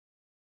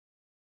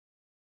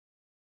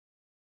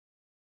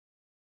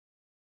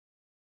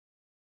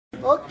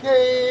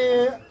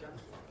Okay,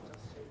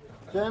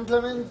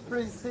 gentlemen,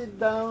 please sit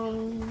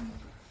down.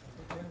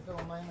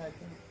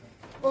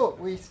 Oh,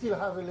 we still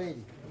have a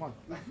lady. Come on.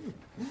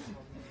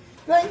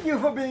 Thank you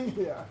for being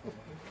here.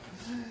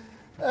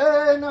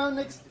 And our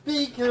next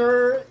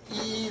speaker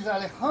is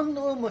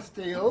Alejandro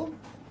Mosteo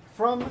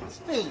from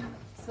Spain.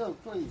 So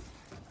please.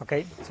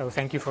 Okay, so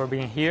thank you for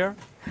being here.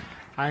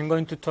 I'm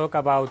going to talk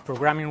about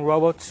programming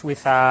robots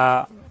with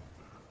a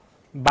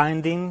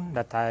binding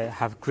that I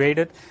have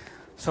created.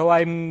 So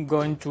I'm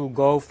going to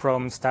go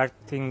from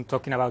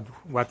talking about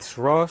what's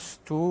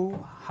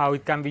ROS2, how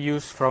it can be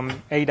used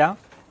from ADA,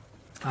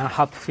 and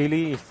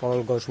hopefully, if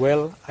all goes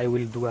well, I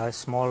will do a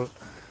small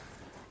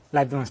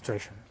live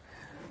demonstration.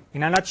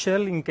 In a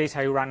nutshell, in case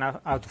I run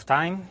out of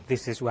time,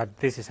 this is what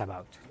this is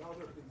about.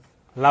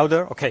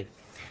 Louder? Okay.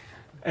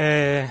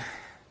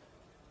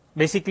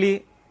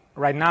 Basically,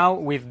 right now,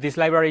 with this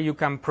library, you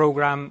can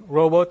program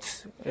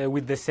robots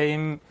with the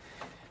same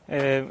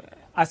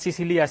as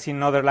easily as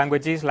in other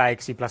languages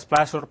like C++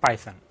 or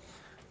Python.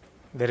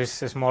 There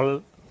is a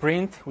small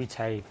print,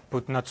 which I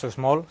put not so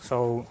small,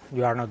 so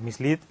you are not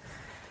misled.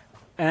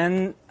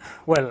 And,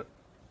 well,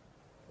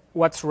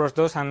 what's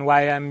ROS2 and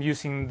why I'm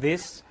using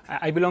this?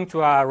 I belong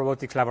to a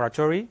robotics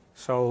laboratory,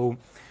 so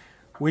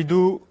we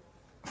do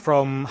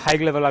from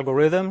high-level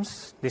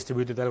algorithms,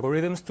 distributed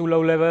algorithms, to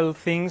low-level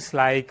things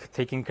like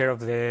taking care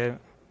of the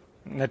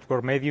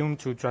network medium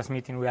to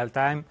transmit in real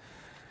time,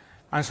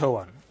 and so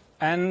on.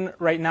 And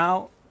right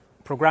now,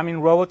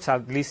 programming robots,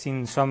 at least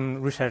in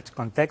some research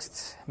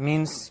contexts,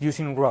 means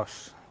using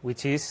ROS,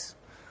 which is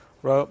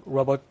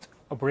Robot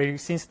Operating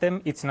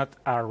System. It's not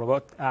a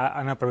robot,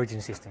 an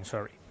operating system,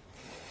 sorry.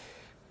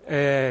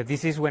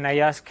 This is when I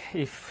ask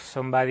if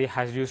somebody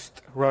has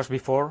used ROS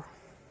before.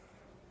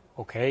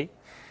 Okay,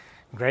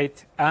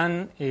 great.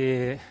 And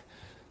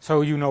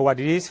so you know what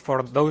it is.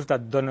 For those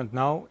that do not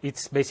know,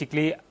 it's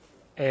basically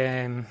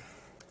a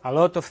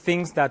lot of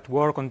things that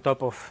work on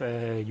top of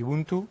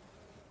Ubuntu.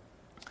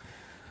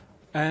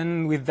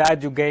 And with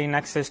that, you gain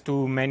access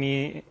to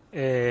many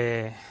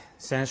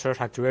sensors,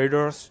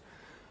 actuators,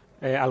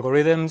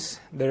 algorithms.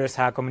 There is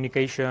a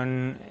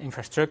communication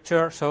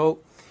infrastructure. So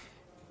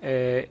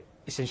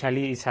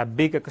essentially, it's a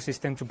big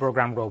ecosystem to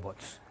program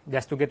robots.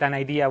 Just to get an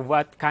idea of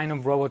what kind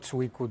of robots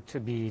we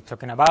could be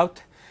talking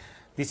about,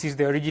 this is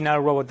the original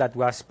robot that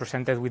was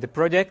presented with the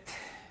project.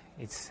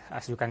 It's,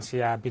 as you can see,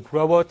 a big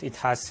robot. It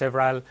has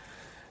several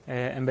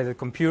embedded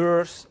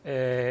computers,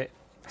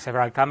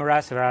 several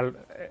cameras, several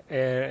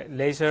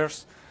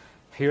lasers.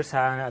 Here's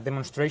a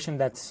demonstration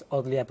that's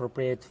oddly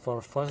appropriate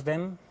for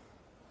FOSDEM.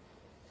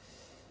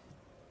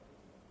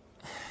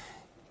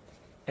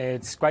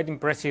 It's quite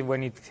impressive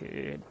when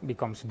it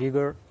becomes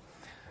bigger.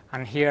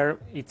 And here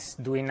it's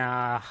doing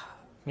a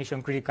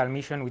mission-critical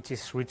mission, which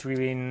is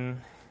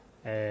retrieving,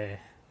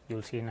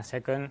 you'll see in a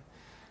second,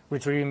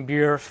 retrieving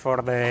beers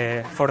for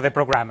the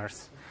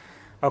programmers.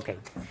 Okay,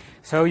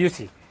 so you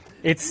see,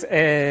 it's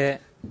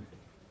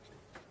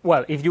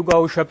well, if you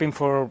go shopping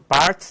for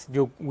parts,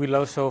 you will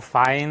also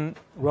find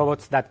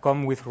robots that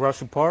come with ROS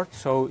support.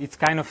 So it's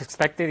kind of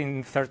expected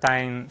in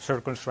certain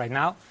circles right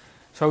now.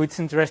 So it's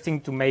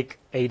interesting to make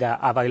ADA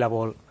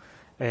available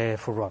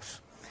for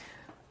ROS.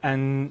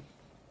 And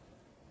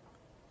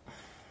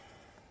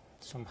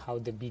somehow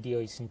the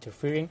video is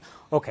interfering.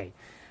 Okay.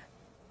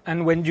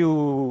 And when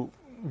you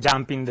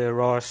jump in the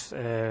ROS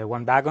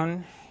one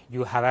wagon,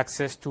 you have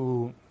access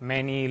to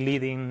many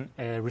leading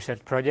research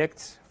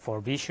projects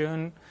for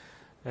vision,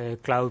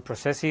 cloud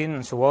processing,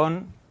 and so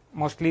on,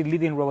 mostly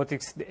leading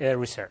robotics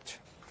research.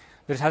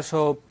 There's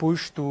also a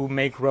push to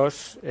make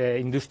ROS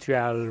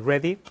industrial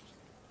ready.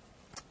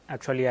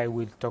 Actually, I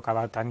will talk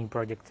about a new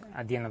project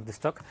at the end of this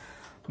talk.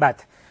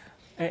 But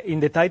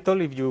in the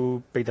title, if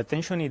you paid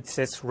attention, it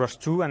says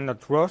ROS2 and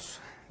not ROS.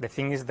 The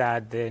thing is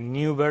that the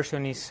new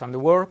version is on the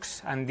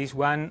works, and this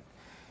one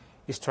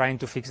is trying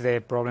to fix the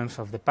problems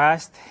of the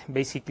past.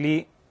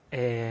 Basically,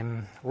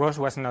 ROS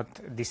was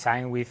not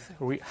designed with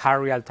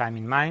hard real-time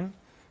in mind.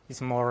 It's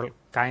more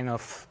kind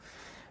of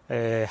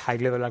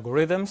high-level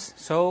algorithms.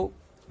 So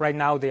right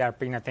now they are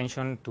paying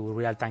attention to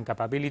real-time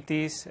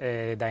capabilities,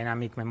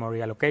 dynamic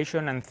memory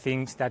allocation, and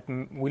things that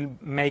will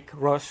make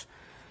ROS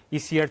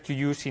easier to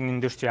use in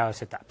industrial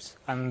setups.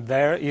 And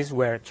there is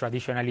where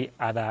traditionally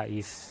ADA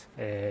is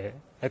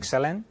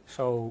excellent.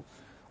 So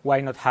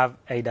why not have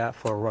ADA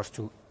for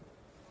ROS2?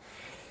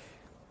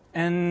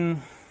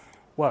 And,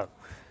 well,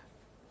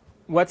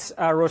 what's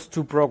a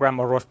ROS2 program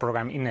or ROS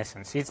program in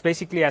essence? It's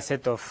basically a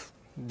set of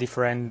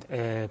different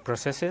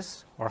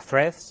processes or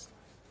threads.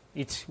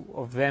 Each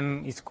of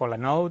them is called a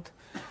node,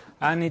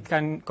 and it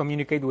can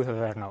communicate with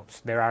other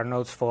nodes. There are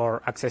nodes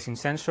for accessing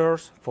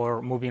sensors,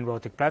 for moving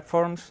robotic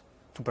platforms,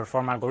 to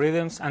perform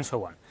algorithms, and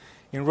so on.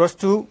 In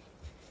ROS2,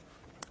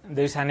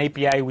 there is an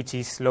API which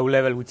is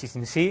low-level, which is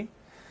in C.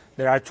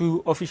 There are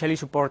two officially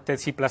supported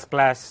C++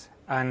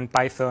 and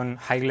Python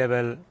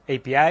high-level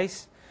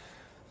APIs,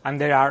 and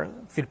there are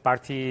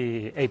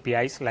third-party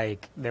APIs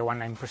like the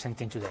one I'm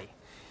presenting today.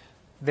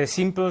 the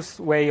simplest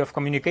way of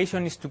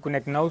communication is to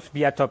connect nodes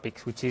via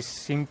topics, which is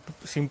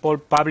simple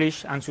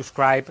publish and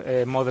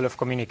subscribe model of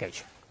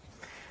communication.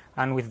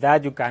 And with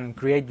that, you can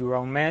create your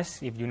own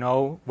mess if you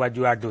know what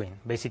you are doing.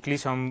 Basically,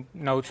 some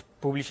nodes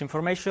publish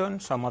information,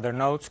 some other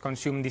nodes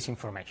consume this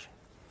information.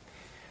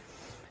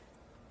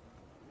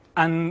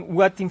 And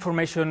what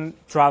information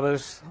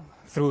travels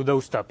through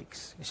those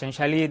topics?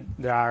 Essentially,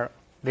 there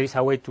is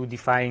a way to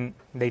define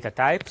data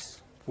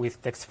types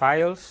with text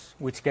files,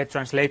 which get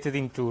translated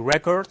into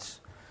records.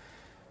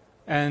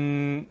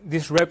 And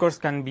these records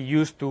can be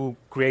used to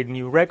create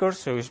new records,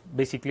 so it's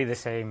basically the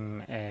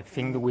same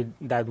thing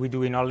that we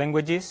do in all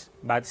languages,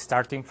 but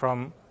starting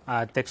from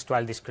a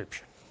textual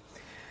description.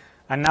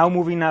 And now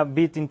moving a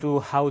bit into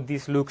how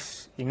this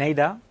looks in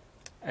Ada.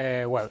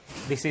 Well,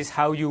 this is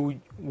how you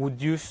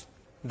would use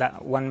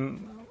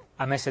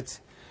a message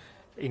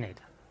in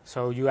Ada.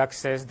 So you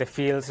access the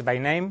fields by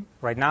name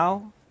right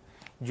now.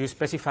 You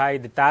specify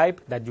the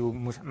type that you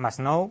must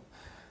know,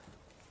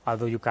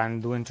 although you can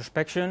do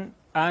introspection.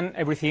 And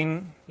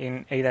everything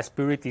in Ada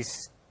Spirit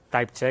is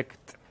type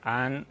checked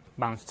and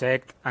bounds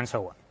checked and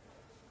so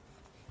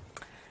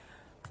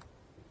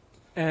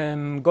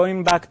on.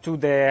 Going back to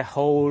the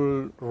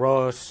whole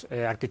ROS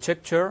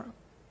architecture,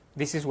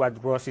 this is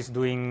what ROS is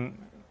doing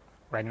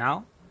right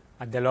now.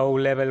 At the low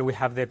level, we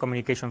have the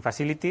communication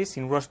facilities.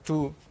 In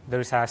ROS2,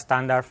 there is a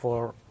standard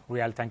for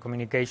real-time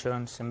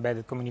communications,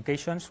 embedded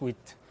communications, which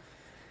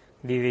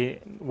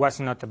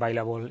was not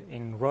available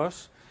in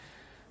ROS.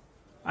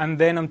 And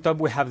then on top,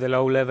 we have the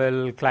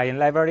low-level client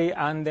library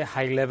and the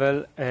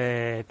high-level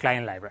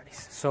client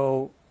libraries.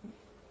 So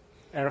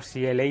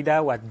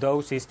RCLAda, what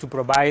does is to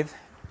provide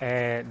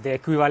the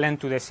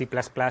equivalent to the C++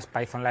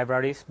 Python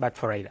libraries, but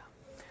for Ada.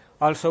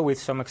 Also with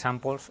some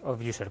examples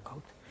of user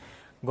code.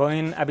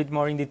 Going a bit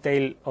more in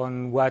detail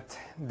on what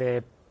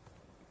the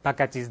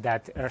packages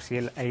that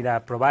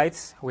RCLAda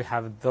provides, we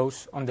have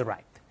those on the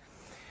right.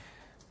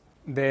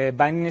 The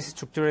binding is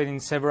structured in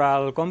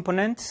several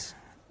components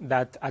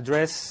that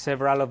address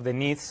several of the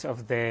needs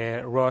of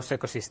the ROS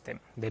ecosystem: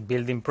 the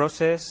building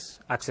process,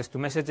 access to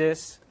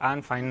messages,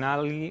 and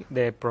finally,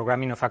 the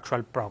programming of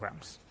actual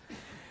programs.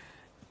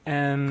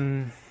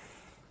 Looking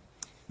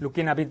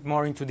a bit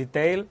more into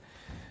detail,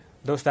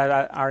 those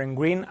that are in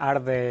green are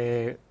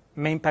the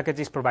main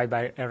packages provided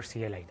by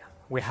RCLAda.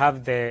 We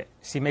have the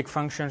CMake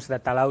functions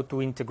that allow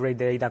to integrate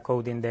the Ada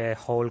code in the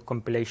whole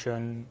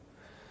compilation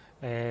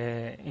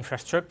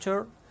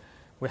infrastructure.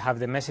 We have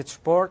the message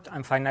support,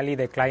 and finally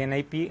the client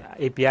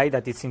API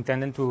that is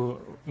intended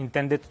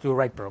to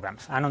write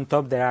programs. And on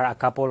top there are a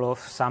couple of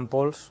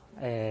samples,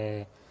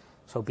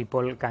 so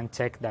people can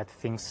check that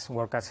things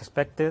work as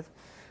expected.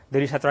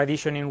 There is a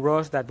tradition in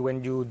ROS that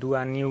when you do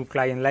a new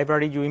client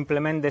library, you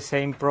implement the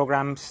same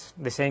programs,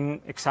 the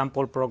same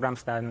example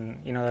programs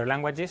than in other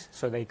languages,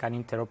 so they can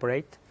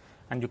interoperate,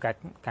 and you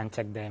can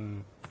check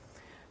them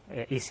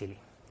easily.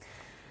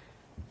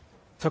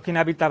 Talking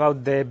a bit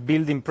about the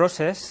building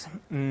process,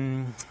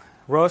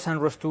 ROS and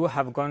ROS2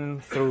 have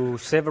gone through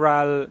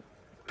several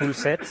tool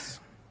sets.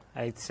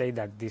 I'd say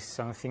that this is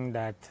something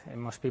that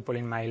most people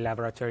in my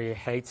laboratory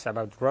hates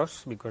about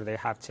ROS because they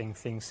have changed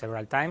things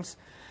several times.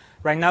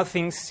 Right now,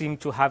 things seem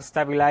to have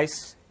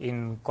stabilized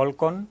in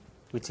Colcon,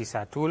 which is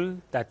a tool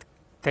that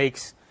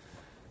takes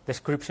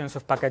descriptions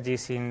of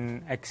packages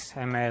in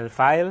XML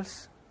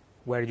files,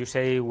 where you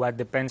say what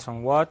depends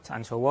on what,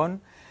 and so on.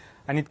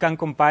 And it can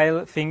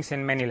compile things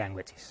in many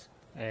languages.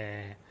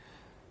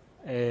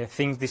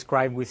 Things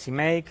described with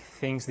CMake,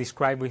 things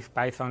described with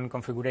Python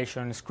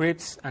configuration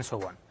scripts, and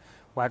so on.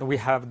 What we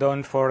have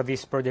done for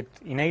this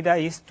project in Ada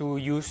is to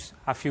use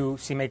a few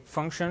CMake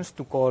functions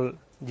to call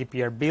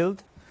GPR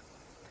build.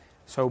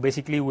 So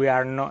basically,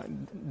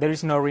 there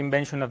is no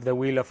reinvention of the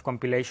wheel of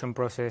compilation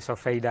process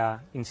of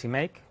Ada in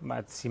CMake,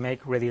 but CMake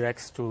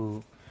redirects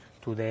to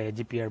the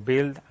GPR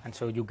build, and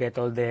so you get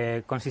all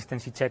the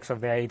consistency checks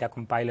of the Ada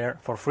compiler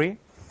for free.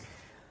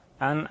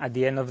 And at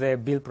the end of the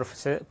build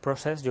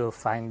process, you'll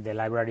find the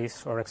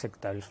libraries or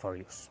executables for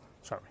use.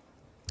 Sorry.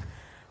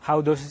 How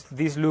does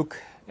this look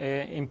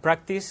in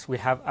practice? We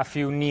have a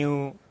few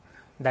new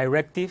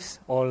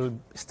directives, all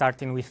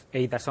starting with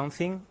Ada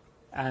something.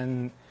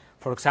 And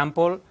for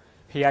example,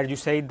 here you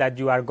say that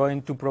you are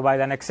going to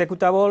provide an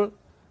executable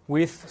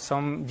with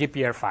some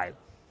GPR file.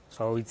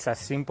 So it's as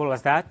simple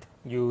as that.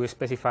 You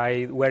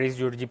specify where is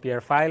your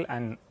GPR file,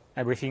 and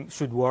everything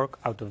should work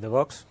out of the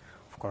box.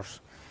 Of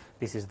course,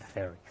 this is the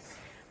theory.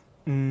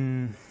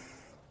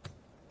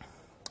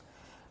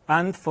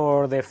 And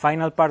for the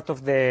final part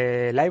of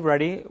the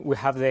library, we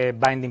have the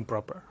binding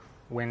proper.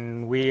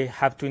 When we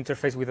have to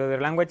interface with other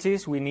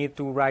languages, we need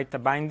to write a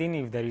binding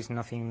if there is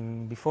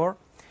nothing before.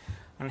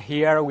 And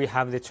here we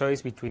have the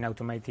choice between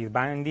automated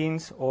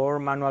bindings or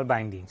manual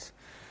bindings.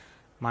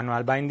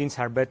 Manual bindings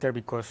are better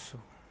because,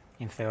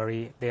 in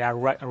theory, they are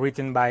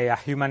written by a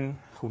human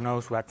who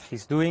knows what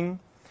he's doing.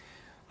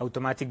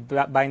 Automatic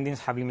bindings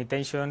have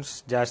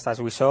limitations, just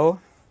as we saw.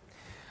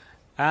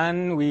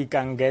 And we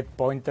can get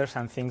pointers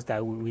and things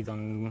that we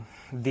don't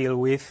deal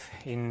with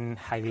in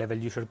high-level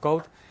user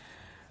code.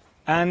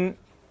 And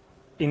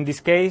in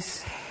this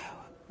case,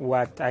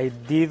 what I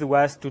did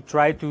was to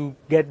try to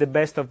get the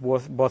best of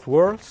both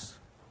worlds.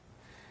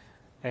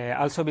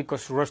 Also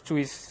because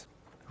ROS2 is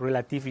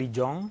relatively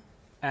young,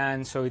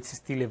 and so it's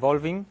still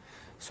evolving.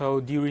 So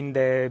during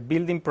the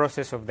building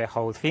process of the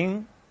whole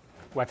thing,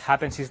 what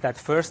happens is that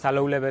first a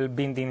low-level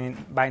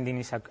binding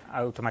is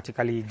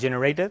automatically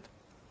generated.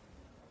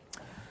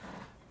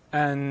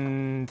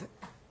 And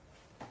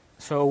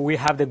so we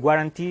have the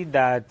guarantee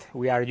that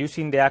we are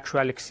using the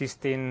actual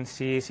existing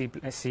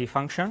C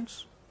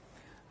functions.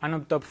 And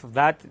on top of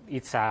that,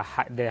 it's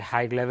the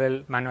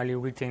high-level manually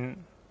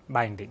written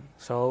binding.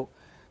 So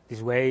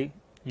this way,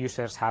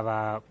 users have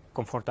a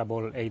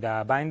comfortable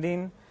ADA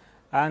binding,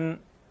 and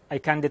I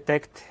can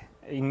detect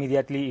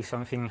immediately if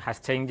something has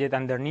changed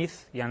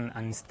underneath, and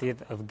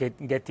instead of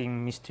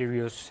getting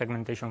mysterious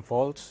segmentation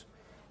faults,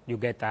 you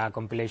get a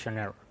compilation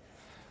error,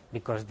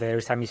 because there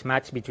is a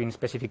mismatch between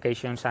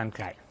specifications and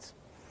clients.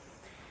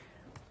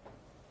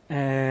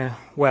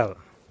 Well,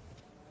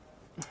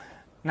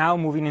 now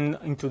moving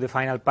into the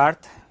final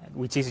part,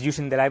 which is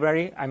using the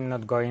library. I'm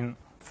not going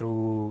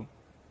through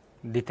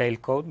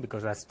detailed code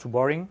because that's too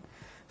boring.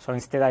 So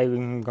instead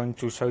I'm going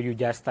to show you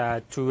just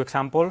 2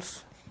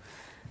 examples,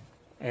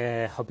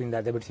 hoping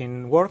that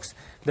everything works.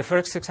 The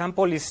first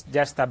example is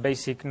just a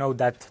basic node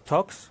that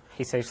talks.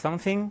 He says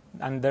something,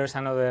 and there's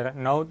another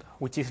node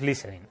which is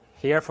listening.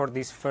 Here, for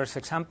this first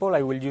example,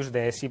 I will use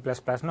the C++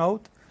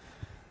 node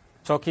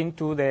talking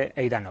to the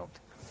ADA node.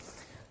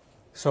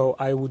 So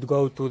I would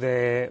go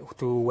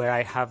to where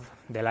I have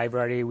the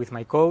library with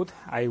my code.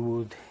 I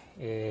would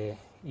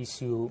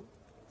issue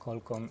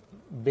colcom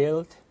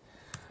build,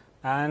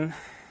 and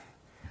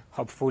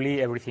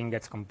hopefully everything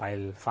gets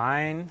compiled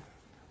fine.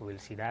 We'll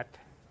see that.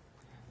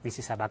 This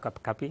is a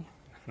backup copy.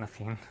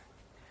 Nothing.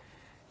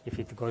 If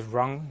it goes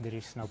wrong, there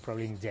is no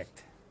problem yet.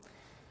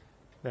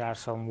 There are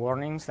some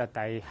warnings that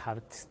I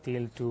have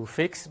still to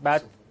fix,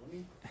 but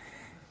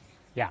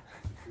yeah.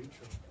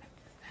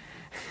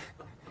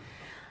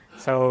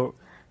 So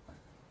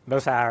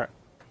those are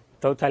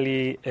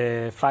totally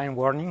fine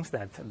warnings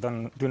that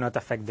do not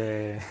affect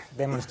the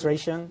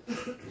demonstration.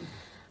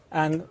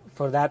 And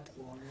for that,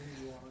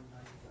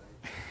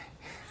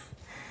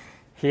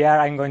 here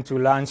I'm going to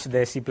launch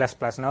the C++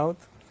 node.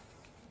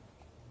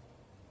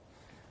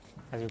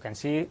 As you can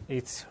see,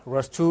 it's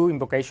ROS2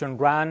 invocation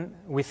run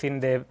within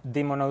the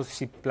daemon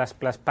C++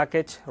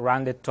 package,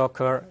 run the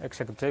talker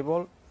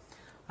executable,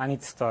 and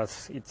it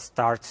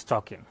starts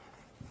talking.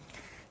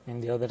 In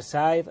the other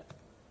side,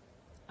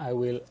 I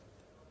will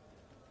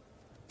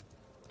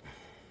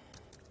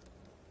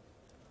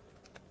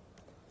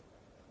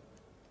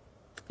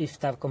if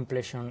tab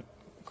completion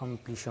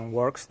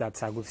works,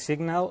 that's a good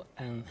signal,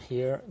 and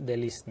here the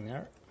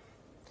listener.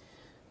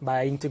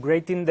 By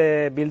integrating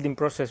the building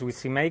process with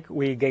CMake,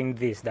 we gain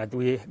this, that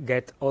we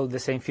get all the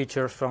same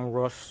features from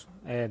ROS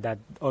that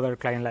other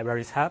client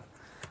libraries have.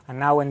 And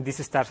now when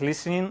this starts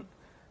listening,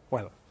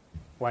 well,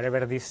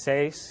 whatever this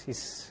says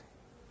is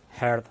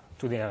heard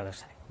to the other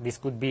side. This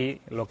could be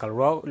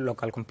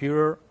local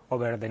computer,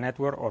 over the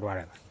network, or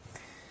whatever.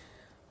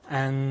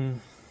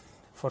 And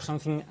for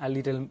something a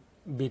little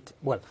bit,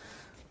 well,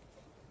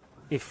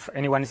 if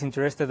anyone is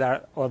interested, there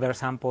are other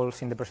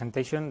samples in the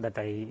presentation that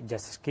I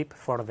just skipped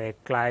for the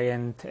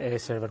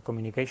client-server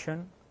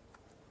communication.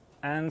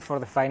 And for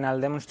the final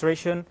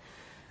demonstration,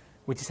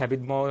 which is a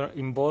bit more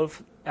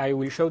involved, I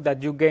will show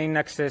that you gain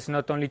access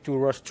not only to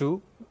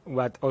ROS2,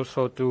 but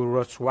also to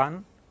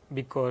ROS1,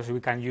 because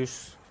we can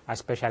use a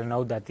special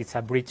node that is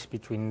a bridge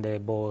between the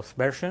both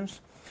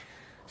versions.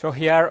 So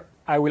here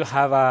I will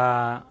have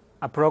a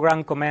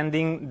program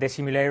commanding the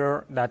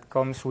simulator that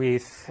comes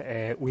with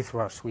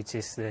ROS, which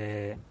is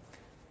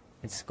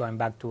it's going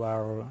back to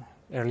our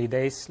early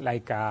days,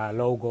 like a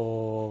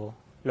logo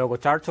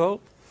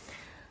turtle.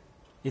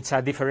 It's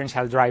a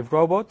differential drive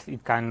robot.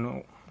 It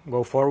can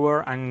go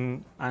forward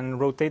and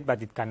rotate,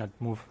 but it cannot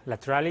move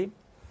laterally.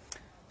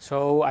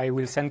 So I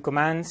will send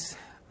commands,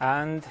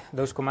 and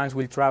those commands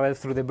will travel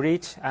through the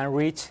bridge and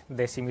reach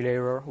the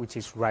simulator, which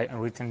is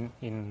written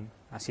in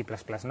a C++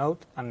 node,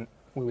 and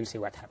we will see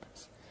what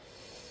happens.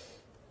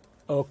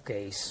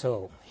 Okay,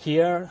 so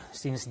here,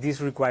 since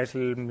this requires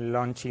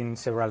launching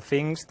several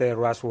things, the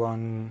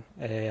ROS1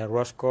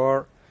 ROS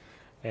core,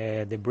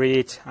 the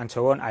bridge, and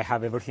so on, I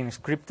have everything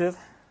scripted.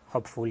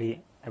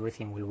 Hopefully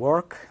everything will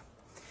work.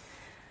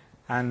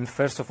 And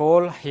first of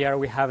all, here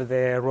we have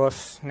the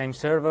ROS name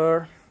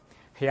server.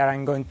 Here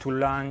I'm going to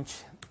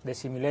launch the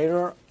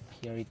simulator.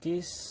 Here it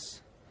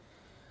is,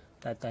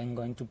 that I'm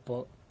going to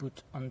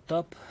put on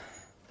top.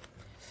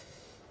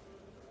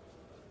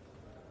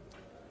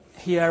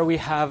 Here we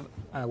have,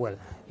 well,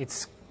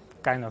 it's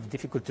kind of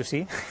difficult to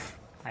see,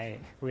 I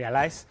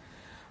realize,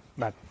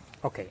 but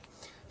okay.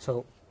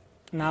 So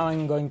now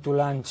I'm going to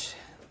launch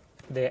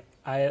the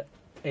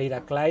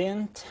ADA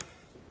client,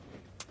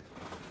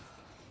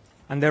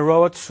 and the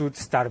robot should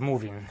start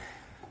moving.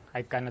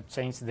 I cannot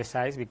change the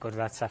size because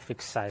that's a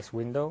fixed size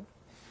window.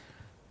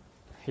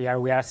 Here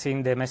we are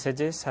seeing the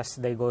messages as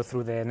they go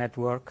through the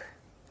network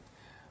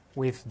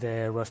with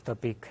the ROS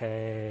topic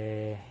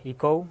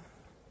echo.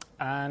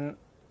 And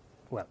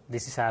well,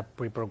 this is a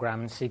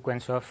pre-programmed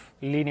sequence of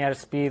linear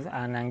speed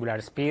and angular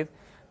speed.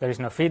 There is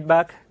no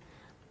feedback.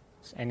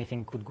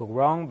 Anything could go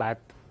wrong, but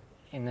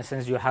in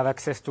essence, you have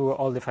access to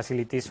all the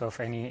facilities of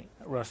any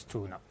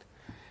ROS2 node.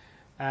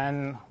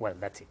 And well,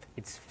 that's it.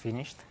 It's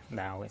finished.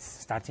 Now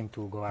it's starting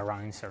to go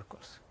around in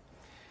circles.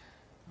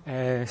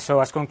 So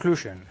as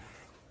conclusion,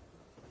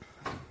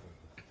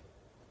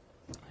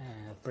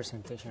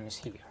 presentation is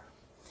here.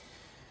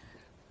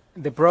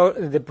 The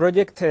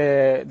project,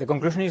 the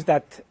conclusion is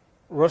that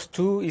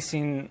ROS2 is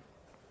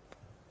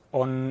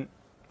on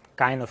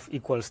kind of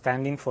equal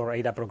standing for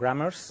Ada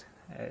programmers.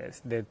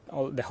 The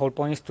whole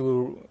point is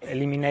to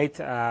eliminate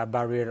a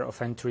barrier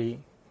of entry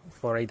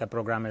for Ada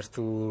programmers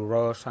to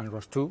ROS and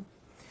ROS2.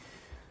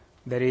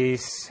 There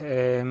is,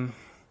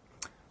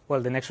 well,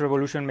 the next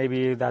revolution may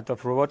be that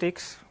of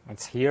robotics.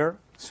 It's here,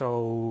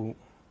 so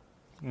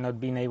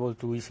not being able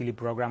to easily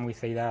program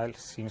with Ada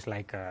seems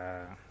like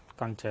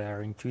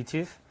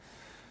counterintuitive.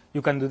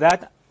 You can do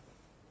that.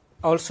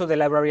 Also, the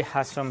library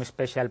has some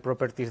special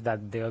properties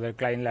that the other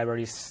client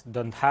libraries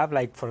don't have,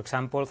 like, for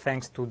example,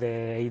 thanks to the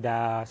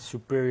Ada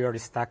superior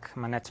stack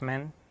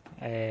management,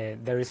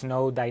 there is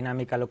no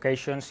dynamic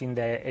allocations in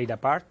the Ada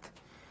part,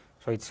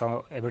 so it's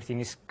all,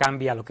 everything can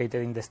be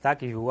allocated in the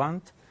stack if you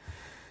want.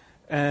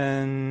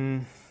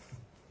 And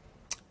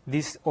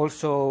this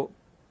also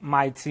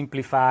might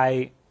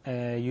simplify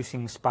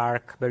using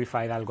Spark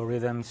verified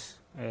algorithms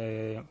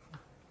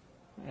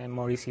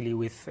more easily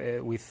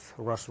with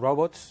ROS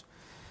robots.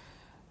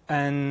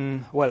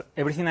 And well,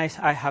 everything I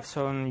have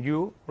shown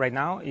you right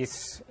now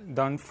is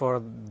done for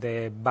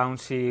the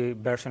bouncy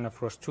version of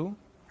ROS2,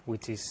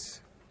 which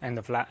is end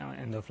of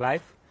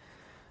life.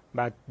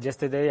 But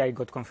yesterday I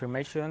got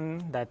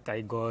confirmation that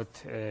I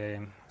got a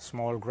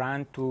small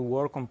grant to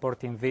work on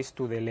porting this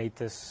to the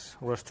latest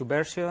ROS2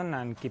 version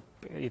and keep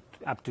it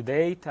up to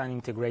date and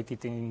integrate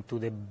it into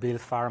the build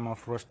farm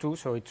of ROS2,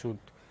 so it should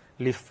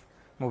live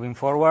moving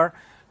forward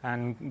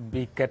and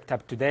be kept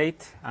up to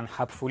date and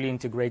hopefully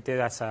integrated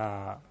as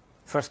a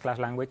first-class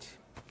language,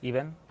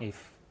 even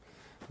if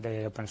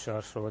the Open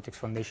Source Robotics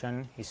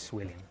Foundation is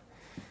willing.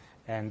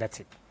 And that's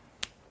it.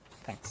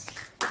 Thanks.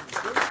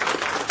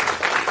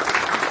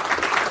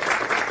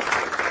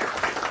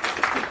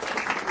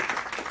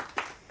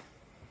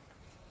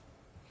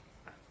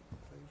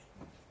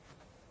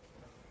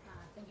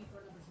 Thank you for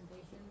the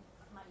presentation.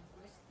 My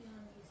question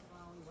is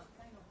about what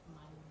kind of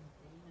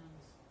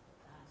maintenance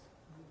tasks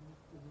you need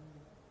to do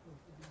for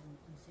putting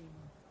in sync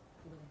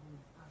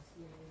with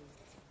RCLAda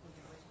for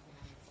the rest of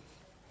the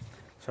languages.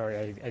 Sorry,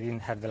 I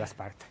didn't have the last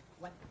part.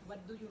 What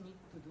do you need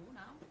to do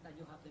now that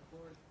you have the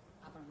code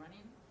up and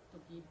running to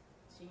keep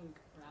sync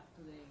or up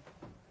to the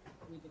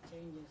with the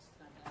changes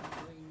that are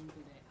going into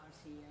the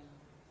RCLAda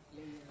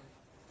layer?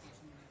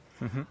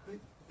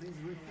 Please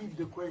repeat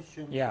the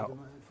question. Yeah,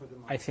 for the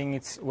I think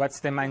it's what's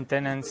the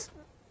maintenance.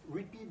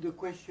 Repeat the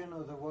question,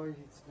 otherwise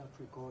it's not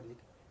recorded.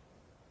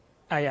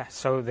 Yeah,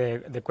 so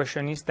the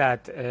question is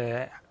that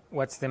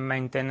what's the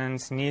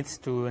maintenance needs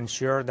to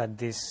ensure that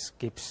this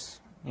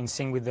keeps in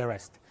sync with the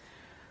rest?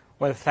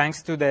 Well,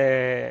 thanks to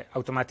the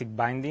automatic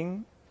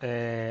binding,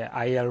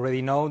 I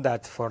already know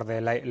that for the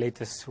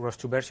latest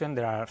ROS2 version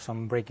there are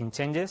some breaking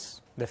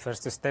changes. The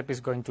first step is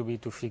going to be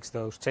to fix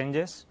those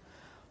changes.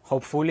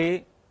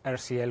 Hopefully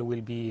RCL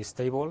will be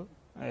stable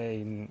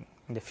in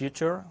the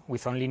future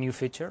with only new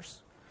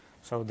features.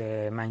 So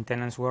the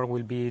maintenance work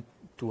will be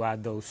to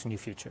add those new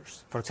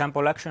features. For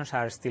example, actions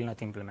are still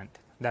not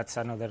implemented. That's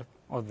another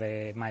of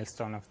the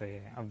milestone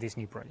of this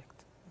new project.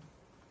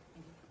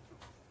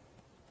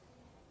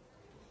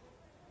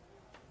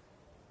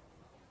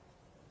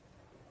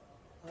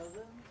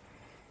 Another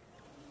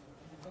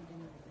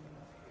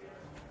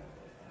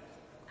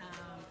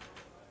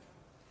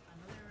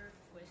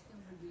question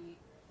would be,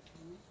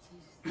 which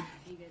is the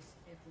biggest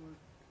effort,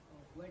 or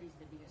where is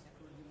the biggest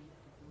effort you need to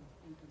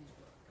put into this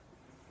work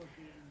for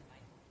creating the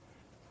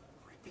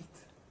library?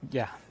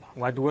 Yeah,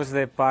 what was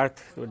the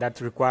part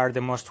that required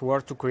the most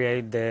work to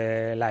create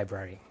the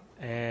library?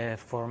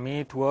 For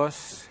me, it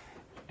was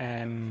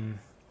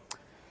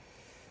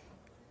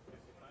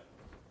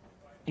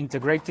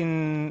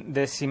integrating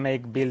the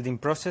CMake building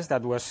process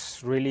that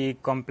was really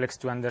complex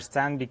to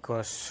understand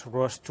because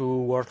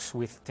ROS2 works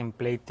with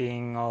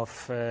templating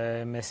of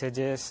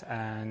messages,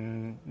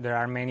 and there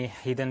are many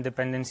hidden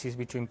dependencies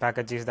between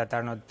packages that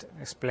are not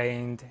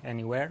explained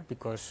anywhere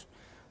because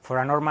for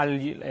a normal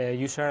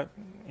user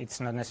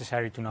it's not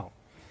necessary to know.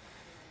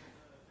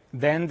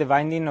 Then the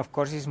binding, of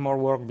course, is more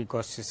work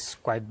because it's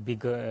quite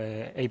big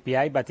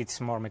API, but it's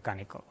more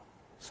mechanical.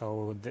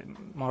 So the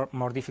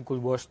more difficult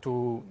was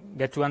to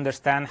get to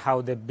understand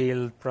how the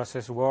build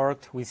process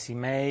worked with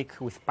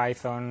CMake, with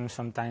Python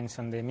sometimes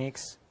on the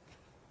mix.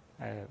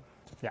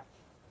 Yeah.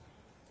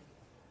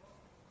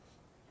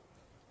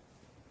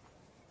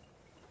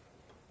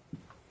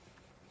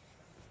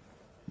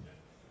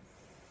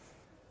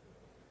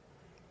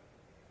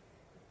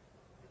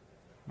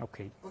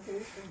 Okay. Okay,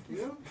 thank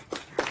you.